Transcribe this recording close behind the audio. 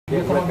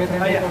Dia sama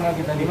Betrand Peto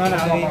lagi tadi.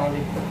 Gimana Ali?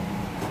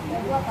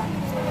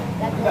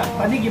 Enggak,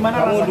 tadi gimana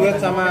Kamu rasanya duet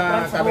ketemu sama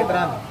Betrand? Kak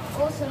Betrand?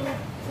 Oh, seru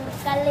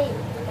sekali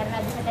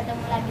karena bisa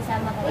ketemu lagi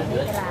sama Kak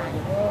Betrand.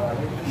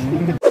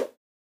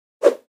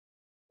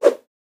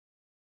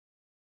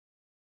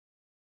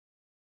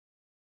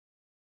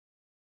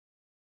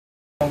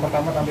 Yang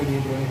pertama tampil di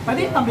Brownis.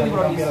 Tadi tampil di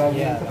Brownis. Tampil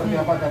lagi. Iya. Seperti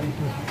apa tadi?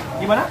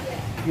 Gimana?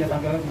 Dia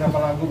tampil berapa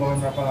lagu,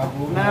 bawain berapa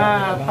lagu.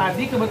 Nah,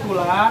 tadi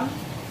kebetulan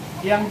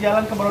yang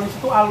jalan ke Brownis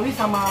itu Alwi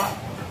sama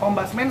Om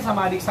Basmen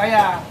sama adik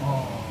saya.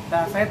 Oh.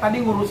 Nah, saya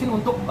tadi ngurusin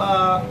untuk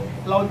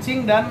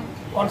launching dan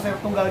konser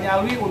tunggalnya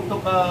Alwi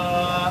untuk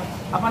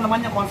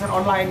konser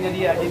online-nya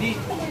dia.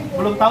 Jadi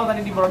belum tahu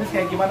tadi di Brownis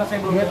kayak gimana,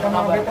 saya belum Duet tahu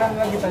sama kabar. Betrand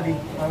lagi tadi.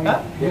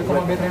 Hah? Dia sama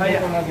Betrand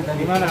Peto lagi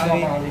tadi. Gimana, Sama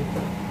Ali? Ali.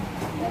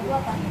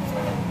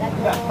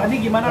 Enggak, tadi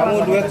gimana Kamu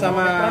rasanya duet ketemu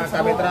sama Betrand?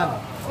 Kak Betrand?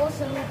 Oh,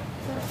 seru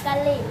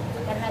sekali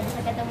karena bisa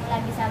ketemu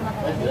lagi sama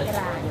Kak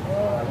Betrand.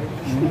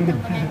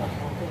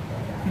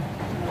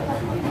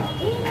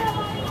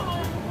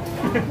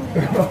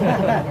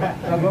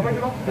 Lagu apa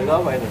itu, Bang? Lagu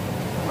apa itu?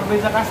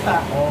 Berbeda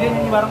kasta. Dia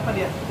nyanyi bareng tadi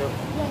ya. Iya,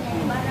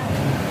 nyanyi bareng.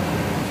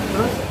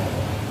 Terus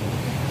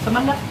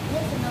senang nggak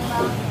Dia seneng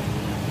banget.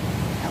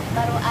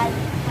 Baru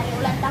hari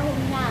ulang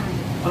tahunnya.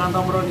 ulang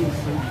tahun Brownis?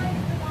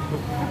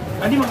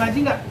 Tadi mengaji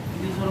nggak?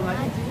 Disuruh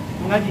ngaji?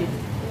 Mengaji.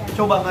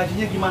 Coba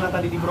ngajinya gimana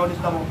tadi di Brownis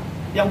kamu?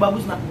 Yang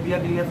bagus nak, biar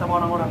dilihat sama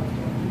orang-orang.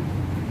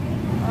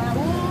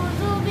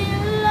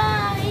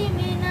 A'udzubillahi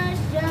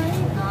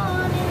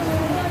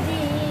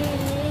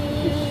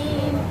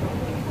minasyaitonirrajim.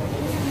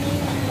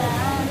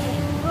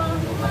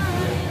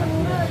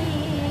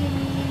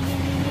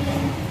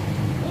 Bismillahirrahmanirrahim.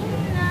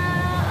 Inna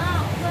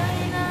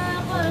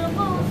a'tainakal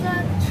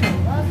kautsar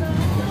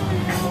fasalli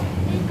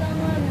lirabbika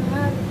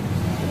wanhar.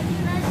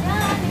 Inna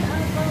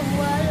syani'aka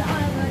huwal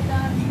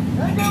abtar.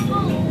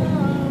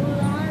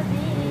 Sadaqallahul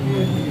azim.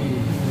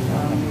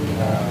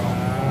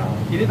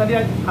 Jadi tadi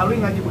Alwi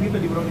ngaji begitu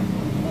di Brownis?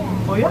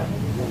 Oh ya?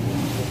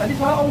 Tadi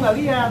soalnya Om nggak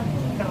lihat.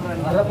 Keren.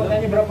 Ada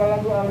penyanyi berapa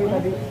lagu Ali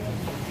tadi?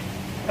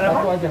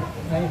 Kenapa? Satu aja.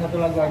 Nyanyi satu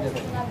lagu aja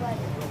tuh. Lagu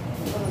aja.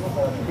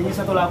 Ini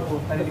satu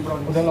lagu tadi di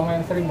Brownis. Udah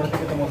lumayan sering berarti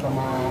ketemu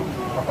sama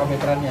kakak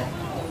Betrandnya.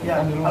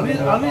 Ya, Kan dulu Alwi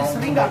beberapa tahun.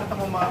 sering nggak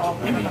ketemu sama Om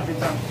Kak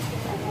Betrand?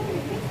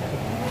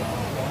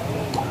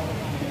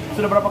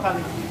 Sudah berapa kali?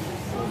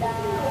 Sudah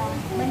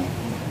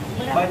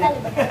berapa Banyak.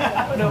 kali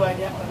bertemu? Udah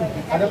banyak.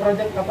 Ada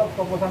proyek apa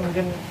komposan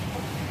mungkin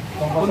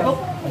komposan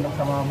untuk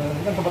sama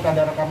ini kan sempat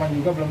ada rekaman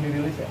juga belum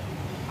dirilis ya.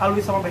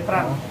 Alwi sama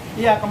Betrand.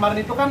 Iya,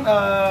 kemarin itu kan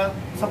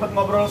sempat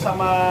ngobrol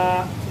sama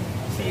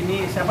si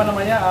ini, siapa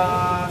namanya?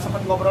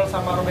 Sempat ngobrol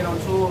sama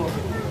Onsu.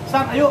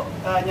 San, ayo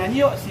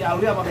nyanyi yuk si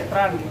Alwi sama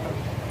Betrand gitu.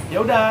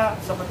 Ya udah,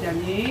 sempat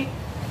nyanyi.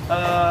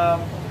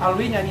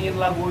 Alwi nyanyiin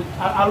lagu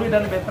Alwi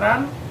dan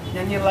Betrand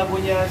nyanyiin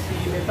lagunya si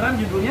Betrand,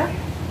 judulnya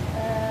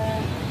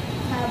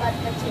Sahabat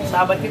kecil.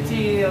 Sahabat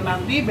Kecil.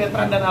 Nanti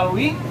Betrand dan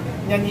Alwi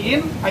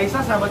nyanyiin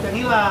Aisyah Sahabat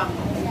Yang Hilang.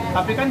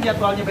 Tapi kan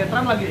jadwalnya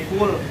Betrand lagi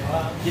full.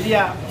 Jadi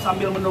ya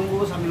sambil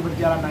menunggu, sambil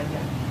berjalan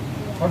aja.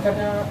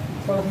 Konsernya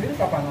solo sendiri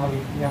kapan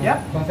Ali? Yang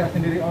Ya. konser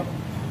sendiri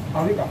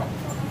Ali kapan?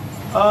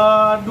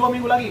 2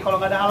 minggu lagi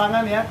kalau nggak ada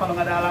halangan ya. Kalau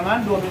nggak ada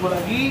halangan 2 minggu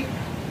lagi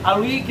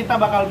Alwi kita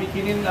bakal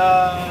bikinin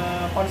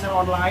konser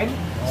online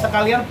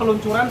sekalian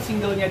peluncuran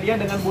singlenya dia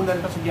dengan Bunda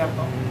Rita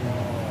Sugiarto.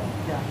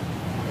 Ya.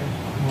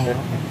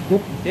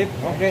 Sip,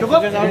 oke.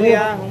 Cukup? Sukses Ali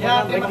ya.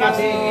 Ya, terima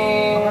kasih.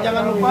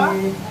 Jangan lupa.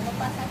 Jangan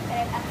lupa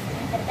subscribe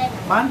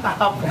Entertainment.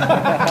 Mantap.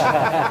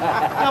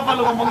 Kenapa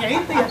lu ngomongnya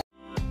itu ya?